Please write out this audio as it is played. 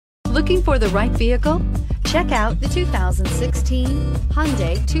Looking for the right vehicle? Check out the 2016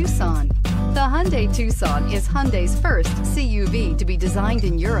 Hyundai Tucson. The Hyundai Tucson is Hyundai's first CUV to be designed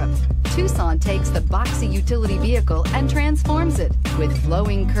in Europe. Tucson takes the boxy utility vehicle and transforms it. With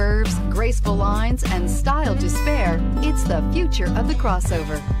flowing curves, graceful lines, and style to spare, it's the future of the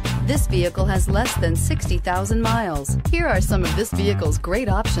crossover. This vehicle has less than 60,000 miles. Here are some of this vehicle's great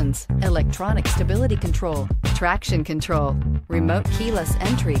options: electronic stability control, traction control, remote keyless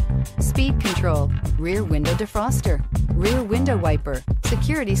entry, speed control, rear window defroster, rear window wiper,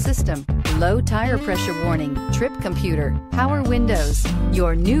 security system, low tire pressure warning, trip computer, power windows.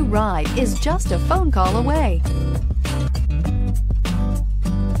 Your new ride is just a phone call away.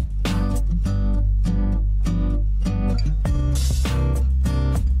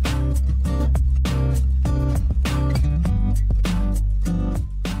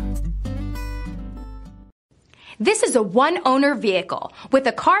 This is a one-owner vehicle with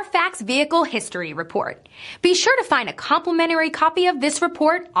a CARFAX Vehicle History Report. Be sure to find a complimentary copy of this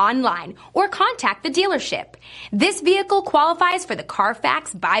report online or contact the dealership. This vehicle qualifies for the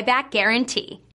CARFAX Buyback Guarantee.